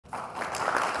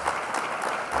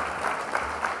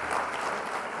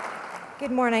Good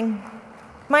morning.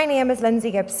 My name is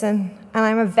Linsey Gibson, and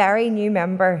I'm a very new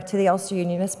member to the Ulster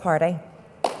Unionist Party.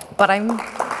 But I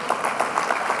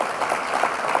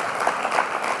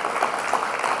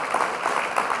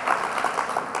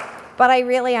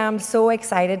really am so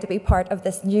excited to be part of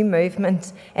this new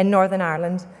movement in Northern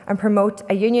Ireland and promote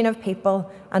a union of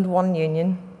people and one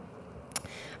union.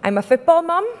 I'm a football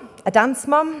mum, a dance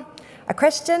mum, a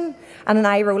Christian, and an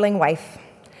eye-rolling wife.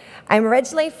 I'm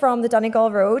originally from the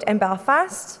Donegal Road in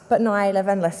Belfast, but now I live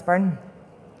in Lisburn.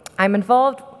 I'm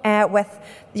involved with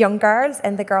young girls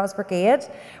in the Girls' Brigade,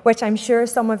 which I'm sure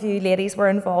some of you ladies were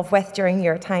involved with during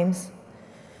your times.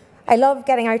 I love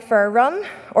getting out for a run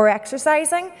or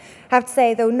exercising. I have to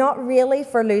say, though, not really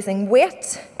for losing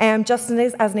weight, just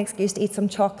as an excuse to eat some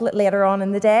chocolate later on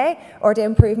in the day or to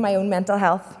improve my own mental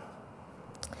health.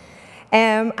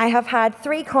 I have had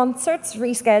 3 concerts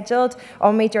rescheduled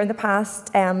on me during the past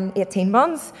 18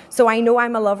 months, so I know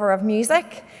I'm a lover of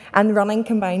music, and running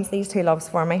combines these 2 loves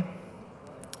for me.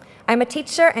 I'm a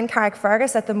teacher in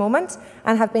Carrickfergus at the moment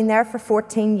and have been there for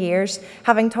 14 years,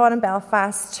 having taught in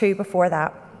Belfast too before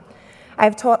that.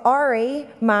 I've taught RE,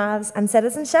 maths and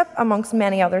citizenship, amongst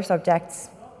many other subjects.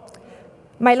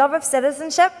 My love of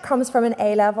citizenship comes from an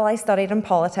A-level I studied in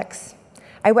politics.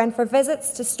 I went for visits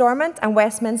to Stormont and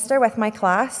Westminster with my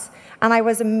class, and I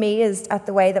was amazed at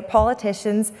the way that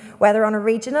politicians, whether on a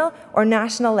regional or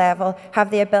national level, have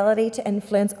the ability to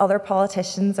influence other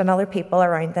politicians and other people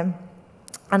around them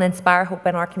and inspire hope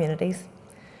in our communities.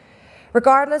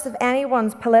 Regardless of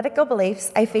anyone's political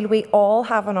beliefs, I feel we all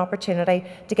have an opportunity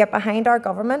to get behind our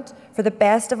government for the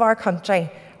best of our country,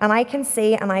 and I can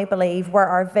see and I believe where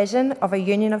our vision of a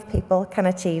union of people can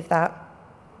achieve that.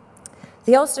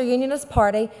 The Ulster Unionist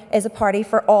Party is a party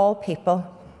for all people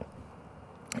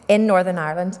in Northern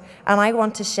Ireland, and I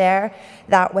want to share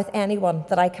that with anyone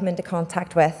that I come into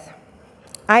contact with.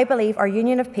 I believe our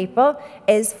union of people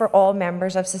is for all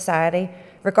members of society,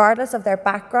 regardless of their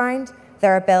background,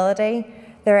 their ability,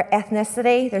 their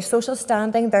ethnicity, their social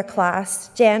standing, their class,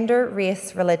 gender,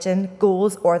 race, religion,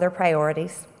 goals, or their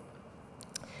priorities.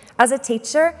 As a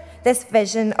teacher, this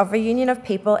vision of a union of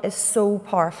people is so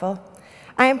powerful.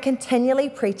 I am continually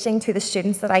preaching to the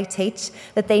students that I teach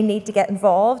that they need to get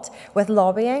involved with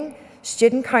lobbying,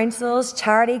 student councils,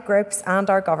 charity groups, and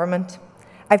our government.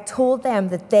 I've told them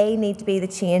that they need to be the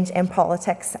change in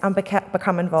politics and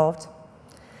become involved.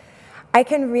 I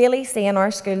can really see in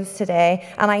our schools today,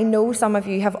 and I know some of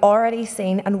you have already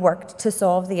seen and worked to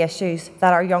solve the issues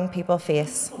that our young people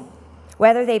face.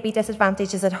 Whether they be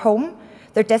disadvantages at home,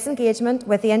 their disengagement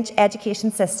with the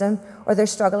education system, or their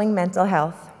struggling mental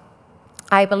health.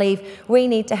 I believe we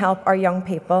need to help our young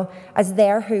people, as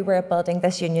they're who we're building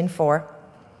this union for.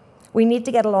 We need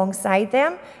to get alongside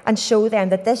them and show them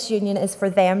that this union is for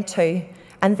them too,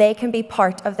 and they can be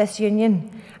part of this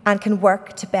union and can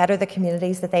work to better the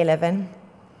communities that they live in.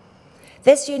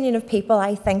 This union of people,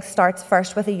 I think, starts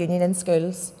first with a union in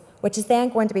schools, which is then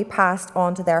going to be passed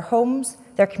on to their homes,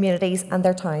 their communities and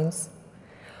their towns.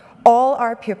 All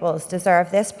our pupils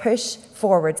deserve this push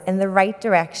forwards in the right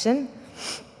direction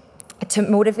to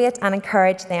motivate and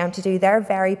encourage them to do their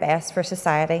very best for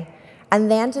society,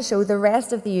 and then to show the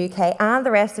rest of the UK and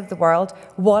the rest of the world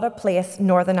what a place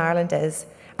Northern Ireland is.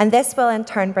 And this will in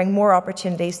turn bring more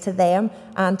opportunities to them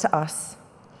and to us.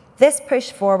 This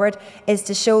push forward is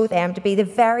to show them to be the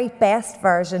very best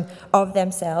version of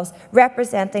themselves,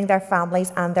 representing their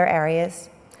families and their areas.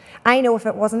 I know if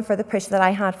it wasn't for the push that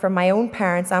I had from my own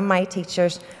parents and my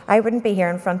teachers, I wouldn't be here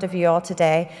in front of you all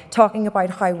today talking about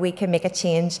how we can make a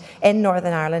change in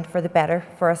Northern Ireland for the better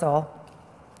for us all.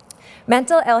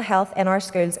 Mental ill health in our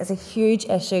schools is a huge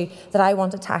issue that I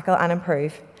want to tackle and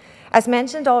improve. As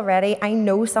mentioned already, I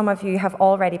know some of you have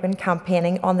already been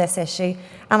campaigning on this issue,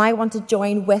 and I want to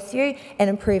join with you in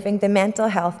improving the mental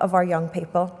health of our young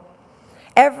people.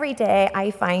 Every day I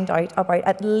find out about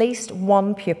at least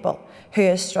one pupil who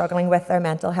is struggling with their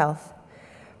mental health.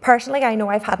 Personally, I know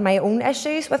I've had my own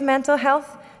issues with mental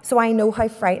health, so I know how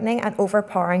frightening and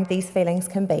overpowering these feelings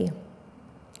can be.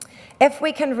 If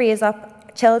we can raise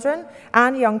up children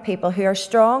and young people who are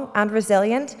strong and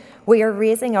resilient, we are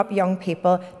raising up young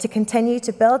people to continue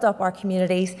to build up our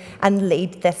communities and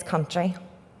lead this country.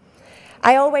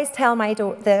 I always tell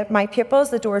my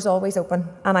pupils the door is always open,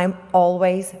 and I'm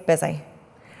always busy.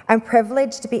 I'm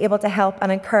privileged to be able to help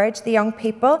and encourage the young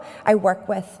people I work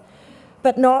with,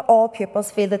 but not all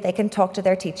pupils feel that they can talk to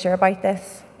their teacher about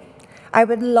this. I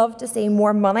would love to see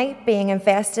more money being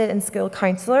invested in school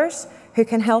counsellors who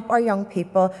can help our young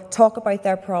people talk about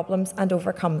their problems and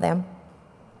overcome them.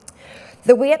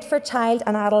 The wait for child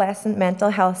and adolescent mental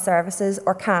health services,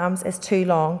 or CAMS, is too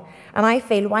long, and I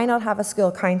feel why not have a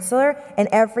school counsellor in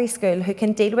every school who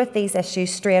can deal with these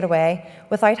issues straight away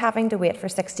without having to wait for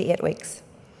 6 to 8 weeks.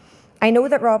 I know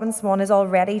that Robin Swan is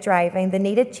already driving the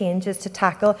needed changes to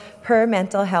tackle poor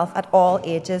mental health at all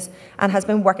ages and has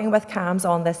been working with CAMS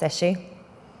on this issue.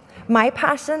 My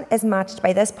passion is matched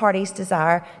by this party's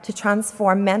desire to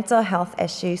transform mental health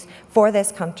issues for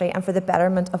this country and for the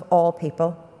betterment of all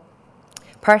people.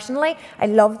 Personally, I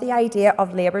love the idea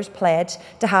of Labour's pledge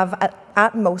to have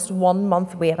at most 1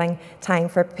 month waiting time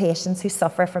for patients who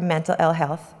suffer from mental ill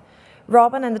health.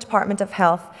 Robin and the Department of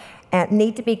Health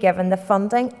need to be given the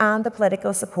funding and the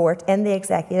political support in the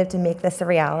executive to make this a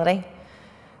reality.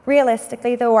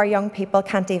 Realistically, though, our young people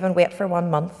can't even wait for 1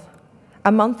 month.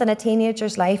 A month in a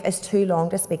teenager's life is too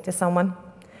long to speak to someone.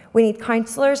 We need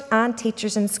counsellors and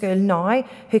teachers in school now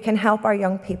who can help our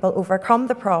young people overcome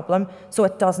the problem so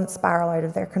it doesn't spiral out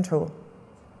of their control.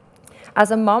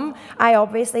 As a mum, I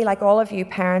obviously, like all of you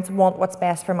parents, want what's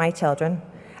best for my children.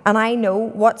 And I know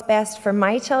what's best for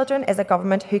my children is a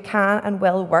government who can and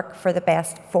will work for the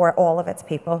best for all of its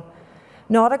people.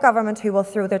 Not a government who will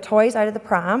throw their toys out of the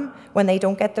pram when they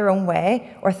don't get their own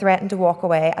way or threaten to walk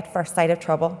away at first sight of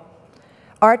trouble.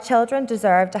 Our children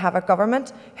deserve to have a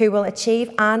government who will achieve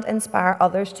and inspire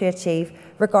others to achieve,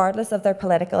 regardless of their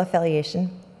political affiliation.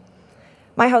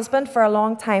 My husband for a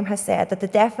long time has said that the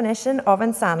definition of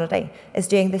insanity is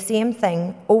doing the same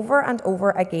thing over and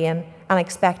over again and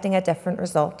expecting a different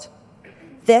result.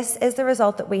 This is the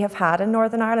result that we have had in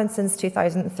Northern Ireland since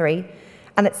 2003,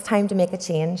 and it's time to make a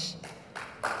change.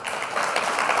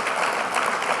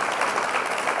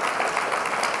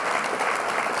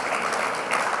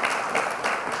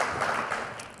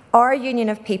 Our union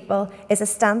of people is a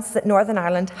stance that Northern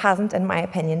Ireland hasn't, in my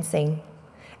opinion, seen.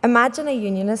 Imagine a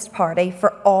unionist party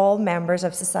for all members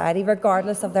of society,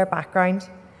 regardless of their background.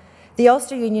 The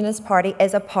Ulster Unionist Party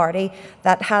is a party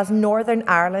that has Northern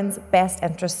Ireland's best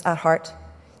interests at heart.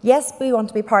 Yes, we want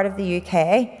to be part of the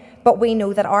UK, but we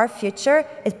know that our future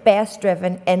is best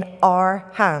driven in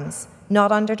our hands,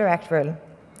 not under direct rule.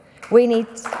 We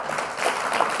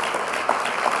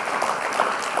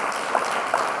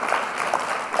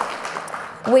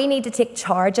need to take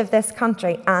charge of this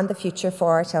country and the future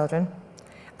for our children.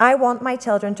 I want my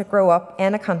children to grow up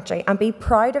in a country and be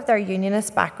proud of their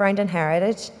unionist background and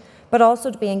heritage, but also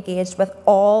to be engaged with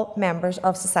all members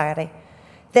of society.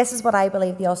 This is what I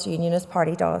believe the Ulster Unionist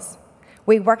Party does.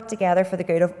 We work together for the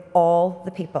good of all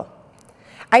the people.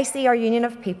 I see our union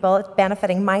of people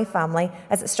benefiting my family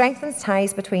as it strengthens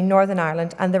ties between Northern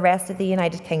Ireland and the rest of the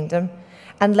United Kingdom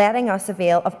and letting us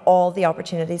avail of all the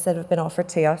opportunities that have been offered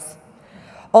to us.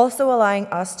 Also allowing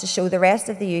us to show the rest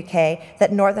of the UK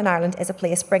that Northern Ireland is a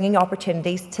place bringing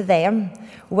opportunities to them,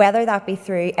 whether that be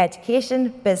through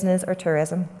education, business or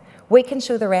tourism. We can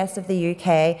show the rest of the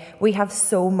UK we have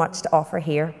so much to offer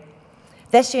here.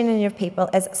 This union of people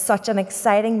is such an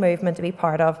exciting movement to be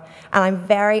part of, and I'm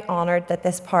very honoured that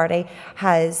this party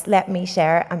has let me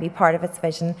share and be part of its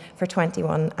vision for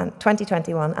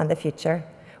 2021 and the future.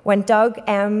 When Doug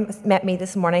met me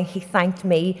this morning, he thanked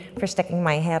me for sticking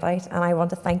my head out, and I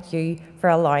want to thank you for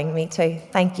allowing me to.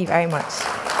 Thank you very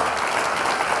much.